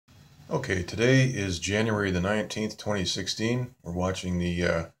Okay, today is January the 19th, 2016. We're watching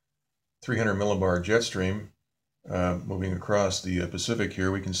the 300 millibar jet stream moving across the Pacific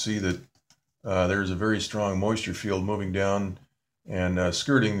here. We can see that there's a very strong moisture field moving down and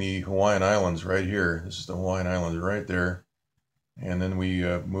skirting the Hawaiian Islands right here. This is the Hawaiian Islands right there. And then we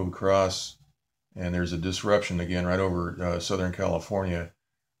move across and there's a disruption again right over Southern California.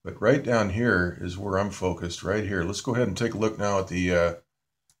 But right down here is where I'm focused, right here. Let's go ahead and take a look now at the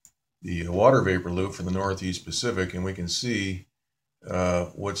water vapor loop for the Northeast Pacific, and we can see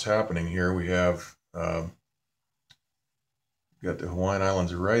what's happening here. We have got the Hawaiian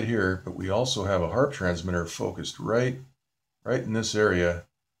Islands right here, but we also have a HARP transmitter focused right in this area.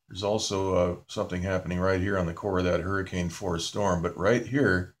 There's also something happening right here on the core of that hurricane force storm, but right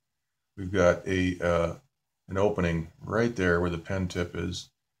here we've got an opening right there where the pen tip is,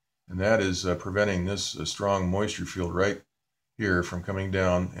 and that is preventing this strong moisture field right here from coming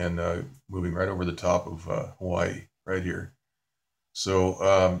down and moving right over the top of Hawaii right here.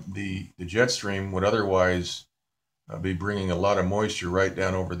 So the jet stream would otherwise be bringing a lot of moisture right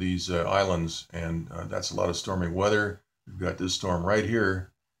down over these islands, and that's a lot of stormy weather. We've got this storm right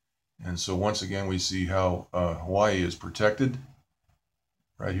here, and so once again we see how Hawaii is protected.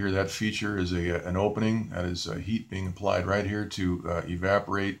 Right here, that feature is an opening. That is heat being applied right here to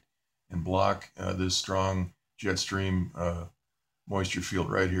evaporate and block this strong jet stream moisture field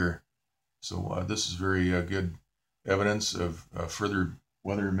right here. So this is very good evidence of further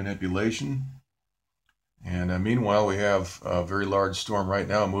weather manipulation. And meanwhile, we have a very large storm right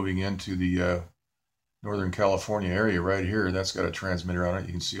now moving into the Northern California area right here. That's got a transmitter on it.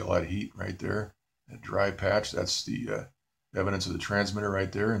 You can see a lot of heat right there. That dry patch, that's the evidence of the transmitter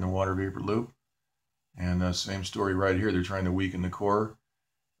right there in the water vapor loop. And same story right here. They're trying to weaken the core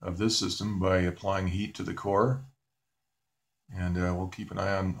of this system by applying heat to the core. And we'll keep an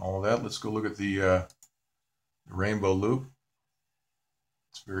eye on all of that. Let's go look at the rainbow loop.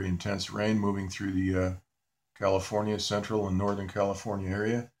 It's very intense rain moving through the California, Central and Northern California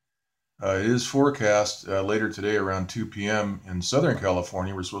area. It is forecast later today around 2 p.m. in Southern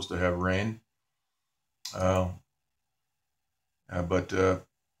California. We're supposed to have rain. But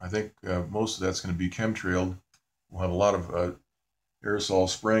I think most of that's going to be chemtrailed. We'll have a lot of aerosol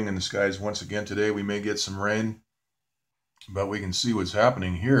spraying in the skies once again today. We may get some rain. But we can see what's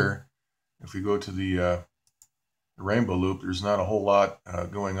happening here. If we go to the rainbow loop, there's not a whole lot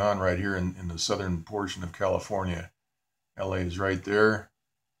going on right here in the southern portion of California. LA is right there,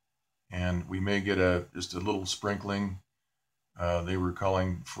 and we may get just a little sprinkling. They were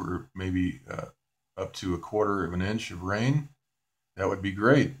calling for maybe up to 1/4 of an inch of rain. That would be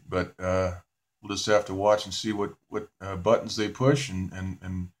great, but we'll just have to watch and see what buttons they push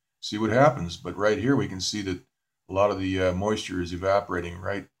and see what happens. But right here we can see that a lot of the moisture is evaporating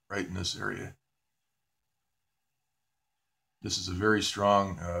right in this area. This is a very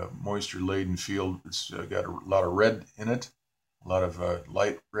strong moisture-laden field. It's got a lot of red in it, a lot of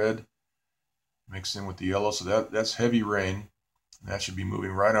light red mixed in with the yellow. So that's heavy rain. And that should be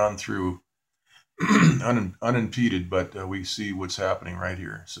moving right on through unimpeded, but we see what's happening right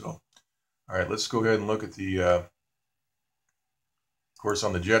here. So, all right, let's go ahead and look at the, of course,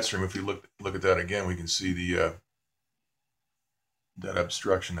 on the jet stream. If we look at that again, we can see the that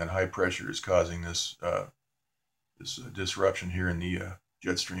obstruction, that high pressure is causing this this disruption here in the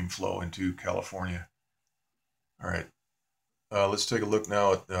jet stream flow into California. All right, let's take a look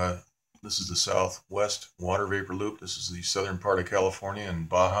now at this is the southwest water vapor loop. This is the southern part of California and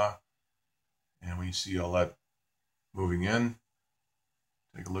Baja, and we see all that moving in.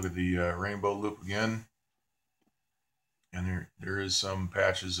 Take a look at the rainbow loop again, and there is some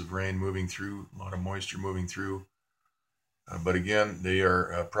patches of rain moving through, a lot of moisture moving through. But again, they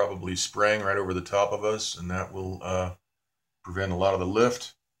are probably spraying right over the top of us, and that will prevent a lot of the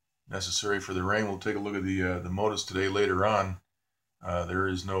lift necessary for the rain. We'll take a look at the MODIS today later on. There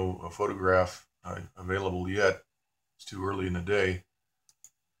is no photograph available yet. It's too early in the day.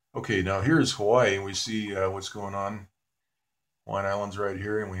 Okay, now here's Hawaii, and we see what's going on. Hawaiian Islands right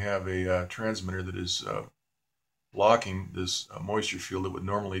here, and we have a transmitter that is blocking this moisture field that would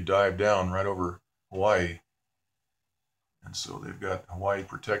normally dive down right over Hawaii. And so they've got Hawaii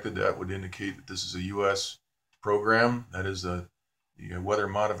protected. That would indicate that this is a U.S. program. That is the weather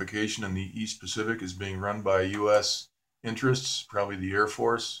modification in the East Pacific is being run by U.S. interests, probably the Air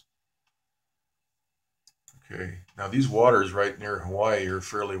Force. Okay, now these waters right near Hawaii are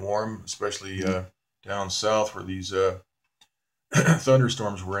fairly warm, especially down south where these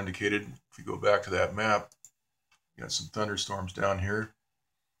thunderstorms were indicated. If you go back to that map, you got some thunderstorms down here.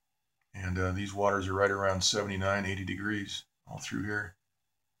 And these waters are right around 79, 80 degrees all through here.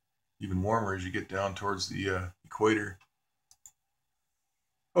 even warmer as you get down towards the equator.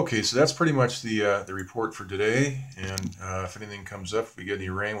 Okay, so that's pretty much the report for today. And if anything comes up, if we get any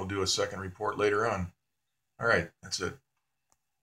rain, we'll do a second report later on. All right, that's it.